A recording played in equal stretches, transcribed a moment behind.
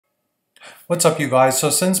What's up, you guys? So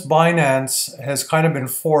since Binance has kind of been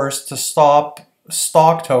forced to stop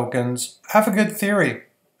stock tokens, I have a good theory,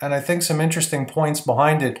 and I think some interesting points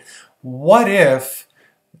behind it. What if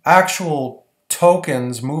actual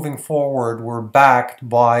tokens moving forward were backed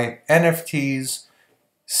by NFTs,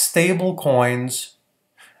 stable coins,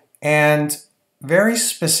 and very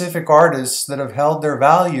specific artists that have held their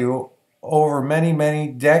value over many, many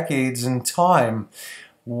decades in time?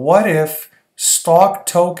 What if stock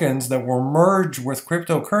tokens that were merged with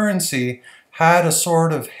cryptocurrency had a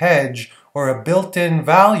sort of hedge or a built-in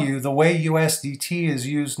value the way USDT is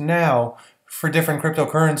used now for different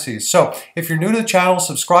cryptocurrencies? So if you're new to the channel,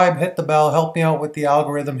 subscribe, hit the bell, help me out with the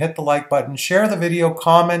algorithm, hit the like button, share the video,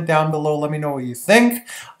 comment down below, let me know what you think.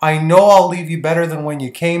 I know I'll leave you better than when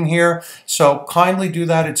you came here, so kindly do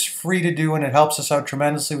that. It's free to do and it helps us out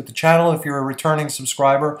tremendously with the channel. If you're a returning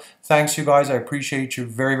subscriber, thanks you guys, I appreciate you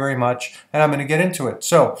very, very much, and I'm going to get into it.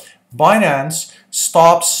 So Binance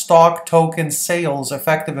stops stock token sales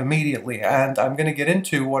effective immediately, and I'm going to get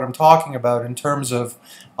into what I'm talking about in terms of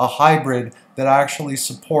a hybrid that actually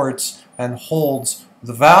supports and holds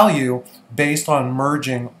the value based on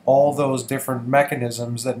merging all those different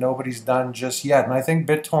mechanisms that nobody's done just yet. And I think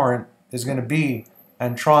Bittorrent is going to be,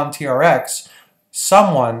 and Tron TRX,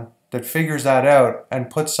 someone that figures that out and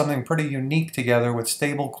puts something pretty unique together with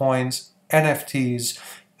stable coins, NFTs,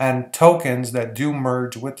 and tokens that do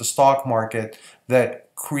merge with the stock market that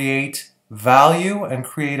create value and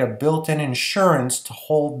create a built-in insurance to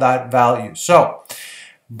hold that value. So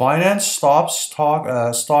Binance stops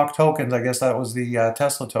stock tokens. I guess that was the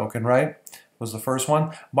Tesla token, right? Was the first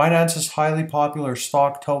one. Binance's highly popular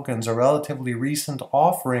stock tokens, a relatively recent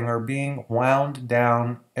offering, are being wound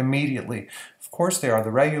down immediately. Of course they are. The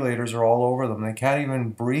regulators are all over them. They can't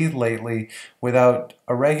even breathe lately without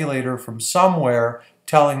a regulator from somewhere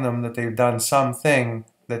telling them that they've done something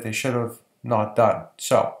that they should have not done.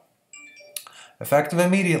 So, effective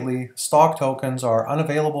immediately, stock tokens are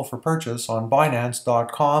unavailable for purchase on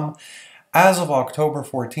Binance.com as of October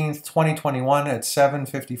 14th, 2021 at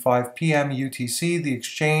 7:55 p.m. UTC. The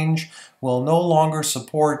exchange will no longer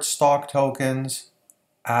support stock tokens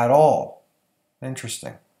at all.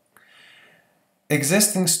 Interesting.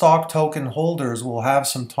 Existing stock token holders will have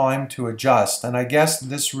some time to adjust, and I guess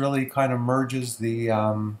this really kind of merges the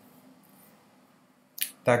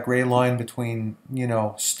that gray line between,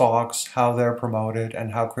 stocks, how they're promoted,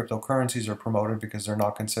 and how cryptocurrencies are promoted because they're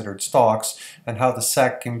not considered stocks, and how the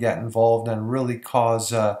SEC can get involved and really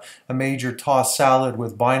cause a major toss salad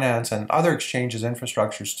with Binance and other exchanges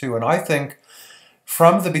infrastructures too. And I think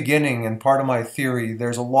from the beginning, and part of my theory,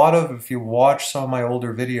 there's a lot of, if you watch some of my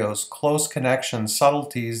older videos, close connections,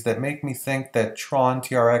 subtleties that make me think that Tron,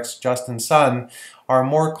 TRX, Justin Sun are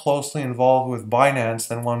more closely involved with Binance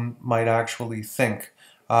than one might actually think,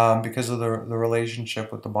 because of the relationship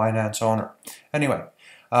with the Binance owner. Anyway,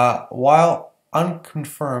 while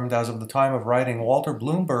unconfirmed as of the time of writing, Walter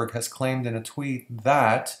Bloomberg has claimed in a tweet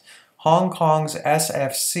that Hong Kong's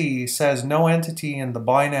SFC says no entity in the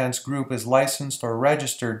Binance group is licensed or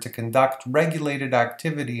registered to conduct regulated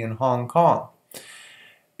activity in Hong Kong.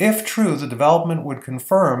 If true, the development would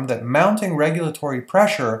confirm that mounting regulatory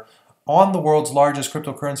pressure on the world's largest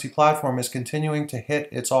cryptocurrency platform is continuing to hit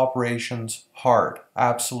its operations hard.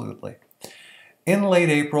 Absolutely. In late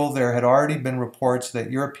April, there had already been reports that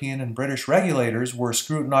European and British regulators were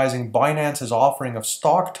scrutinizing Binance's offering of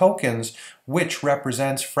stock tokens, which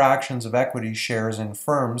represents fractions of equity shares in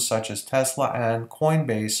firms such as Tesla and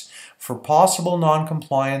Coinbase, for possible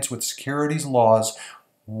non-compliance with securities laws.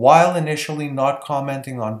 While initially not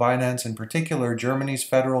commenting on Binance in particular, Germany's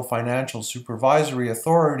Federal Financial Supervisory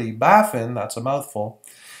Authority, BaFin, that's a mouthful,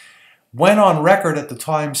 went on record at the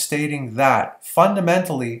time stating that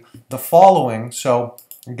fundamentally the following, so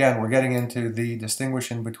again we're getting into the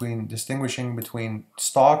distinguishing between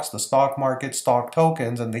stocks, the stock market, stock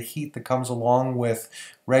tokens, and the heat that comes along with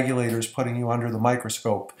regulators putting you under the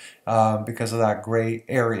microscope because of that gray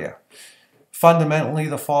area. Fundamentally,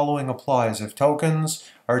 the following applies. If tokens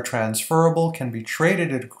are transferable, can be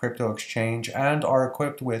traded at a crypto exchange, and are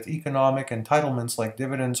equipped with economic entitlements like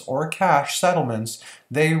dividends or cash settlements,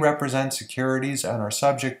 they represent securities and are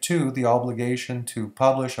subject to the obligation to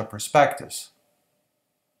publish a prospectus.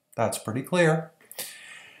 That's pretty clear.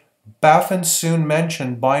 BaFin soon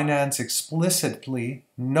mentioned Binance explicitly,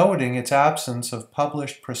 noting its absence of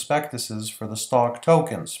published prospectuses for the stock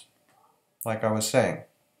tokens, like I was saying.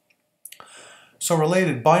 So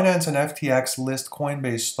related, Binance and FTX list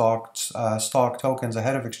Coinbase stock tokens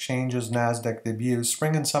ahead of exchanges Nasdaq debuts.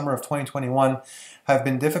 Spring and summer of 2021 have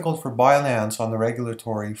been difficult for Binance on the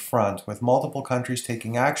regulatory front, with multiple countries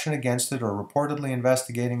taking action against it or reportedly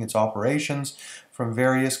investigating its operations from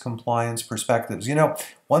various compliance perspectives. You know,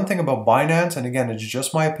 one thing about Binance, and again, it's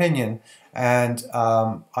just my opinion, and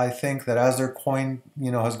I think that as their coin,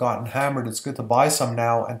 has gotten hammered, it's good to buy some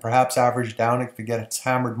now and perhaps average down if it gets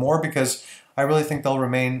hammered more, because I really think they'll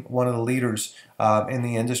remain one of the leaders in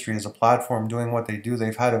the industry as a platform doing what they do.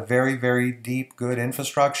 They've had a very, very deep, good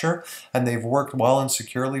infrastructure, and they've worked well and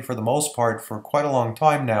securely for the most part for quite a long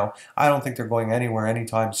time now. I don't think they're going anywhere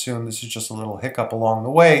anytime soon. This is just a little hiccup along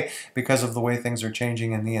the way because of the way things are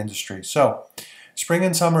changing in the industry. So, spring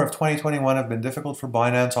and summer of 2021 have been difficult for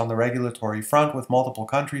Binance on the regulatory front, with multiple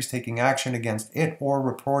countries taking action against it or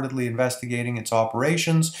reportedly investigating its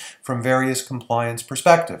operations from various compliance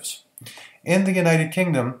perspectives. In the United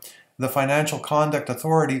Kingdom, the Financial Conduct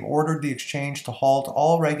Authority ordered the exchange to halt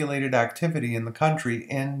all regulated activity in the country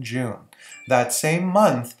in June. That same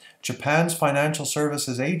month, Japan's Financial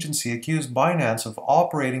Services Agency accused Binance of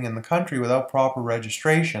operating in the country without proper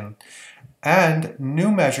registration, and new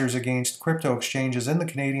measures against crypto exchanges in the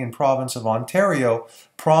Canadian province of Ontario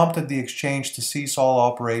prompted the exchange to cease all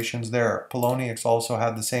operations there. Poloniex also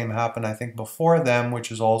had the same happen, I think, before them,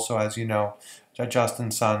 which is also, as you know, a Justin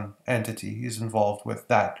Sun entity. He's involved with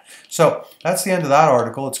that. So that's the end of that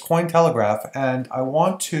article. It's Cointelegraph, and I'm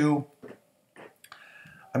going to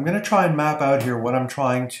try and map out here what I'm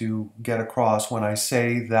trying to get across when I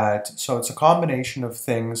say that. So it's a combination of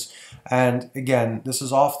things, and again, this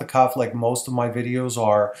is off the cuff like most of my videos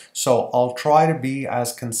are, so I'll try to be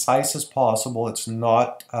as concise as possible. It's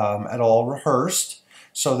not at all rehearsed,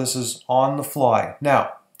 so this is on the fly.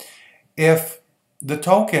 Now, if the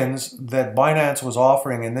tokens that Binance was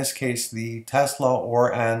offering, in this case the Tesla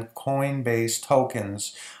and Coinbase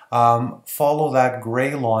tokens, follow that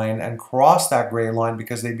gray line and cross that gray line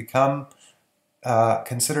because they become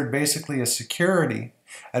considered basically a security.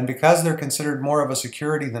 And because they're considered more of a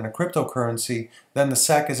security than a cryptocurrency, then the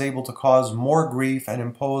SEC is able to cause more grief and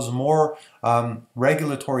impose more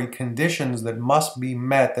regulatory conditions that must be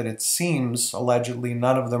met, that it seems, allegedly,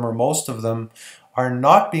 none of them or most of them are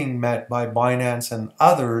not being met by Binance and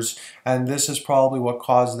others, and this is probably what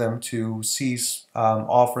caused them to cease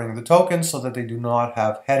offering the tokens so that they do not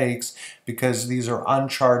have headaches, because these are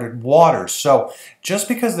uncharted waters. So just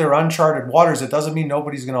because they're uncharted waters, it doesn't mean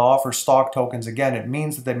nobody's going to offer stock tokens again. It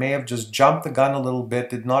means that they may have just jumped the gun a little bit,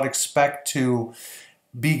 did not expect to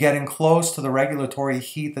be getting close to the regulatory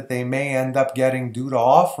heat that they may end up getting due to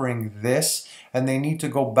offering this, and they need to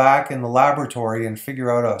go back in the laboratory and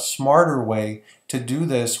figure out a smarter way to do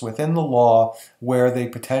this within the law, where they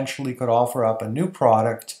potentially could offer up a new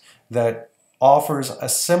product that offers a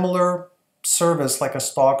similar service like a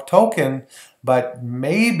stock token, but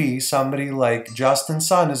maybe somebody like Justin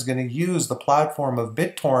Sun is going to use the platform of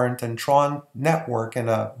Bittorrent and Tron network in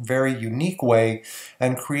a very unique way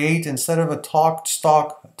and create, instead of a stock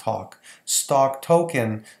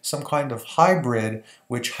token, some kind of hybrid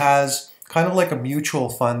which has kind of like a mutual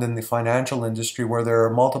fund in the financial industry where there are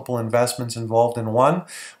multiple investments involved in one.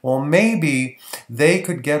 Well, maybe they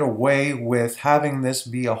could get away with having this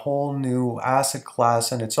be a whole new asset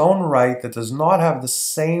class in its own right that does not have the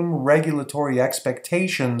same regulatory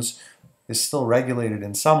expectations. Is still regulated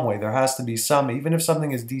in some way. There has to be some, even if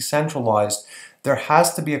something is decentralized, there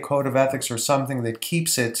has to be a code of ethics or something that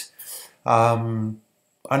keeps it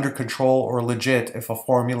under control or legit if a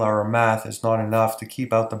formula or math is not enough to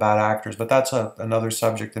keep out the bad actors. But that's another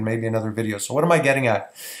subject and maybe another video. So what am I getting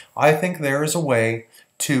at? I think there is a way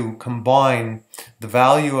to combine the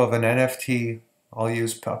value of an NFT. I'll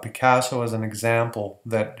use Picasso as an example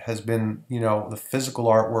that has been, the physical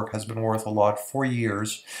artwork has been worth a lot for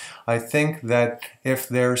years. I think that if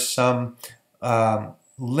there's some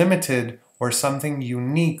limited or something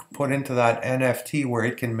unique put into that NFT where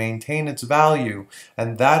it can maintain its value,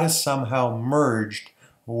 and that is somehow merged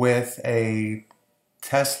with a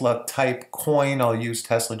Tesla type coin. I'll use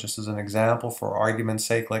Tesla just as an example for argument's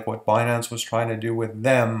sake, like what Binance was trying to do with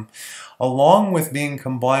them, along with being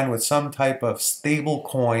combined with some type of stable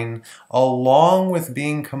coin, along with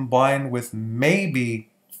being combined with maybe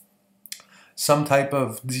some type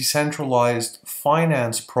of decentralized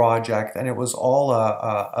finance project, and it was all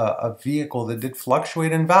a vehicle that did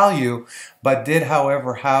fluctuate in value, but did,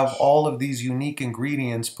 however, have all of these unique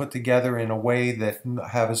ingredients put together in a way that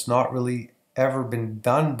has not really ever been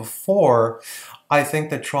done before. I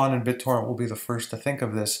think that Tron and Bittorrent will be the first to think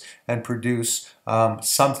of this and produce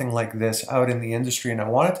something like this out in the industry. And I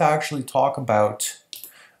wanted to actually talk about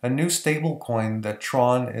a new stablecoin that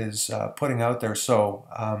Tron is putting out there.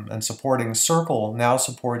 And supporting Circle now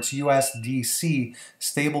supports USDC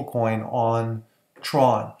stablecoin on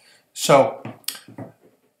Tron. So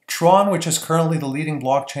Tron, which is currently the leading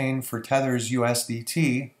blockchain for Tether's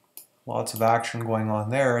USDT, lots of action going on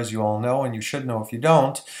there, as you all know, and you should know if you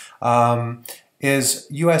don't, is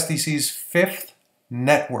USDC's fifth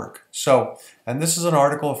network. So, and this is an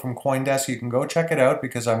article from CoinDesk. You can go check it out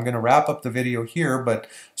because I'm going to wrap up the video here, but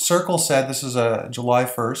Circle said, this is July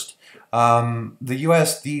 1st, the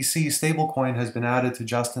USDC stablecoin has been added to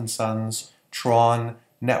Justin Sun's Tron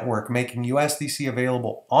network, making USDC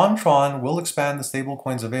available on Tron will expand the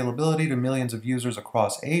stablecoin's availability to millions of users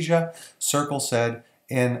across Asia, Circle said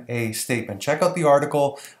in a statement. Check out the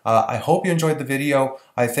article. I hope you enjoyed the video.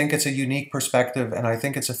 I think it's a unique perspective, and I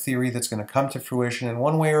think it's a theory that's going to come to fruition in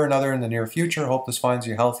one way or another in the near future. Hope this finds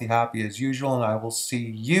you healthy, happy as usual, and I will see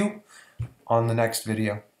you on the next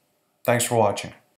video. Thanks for watching.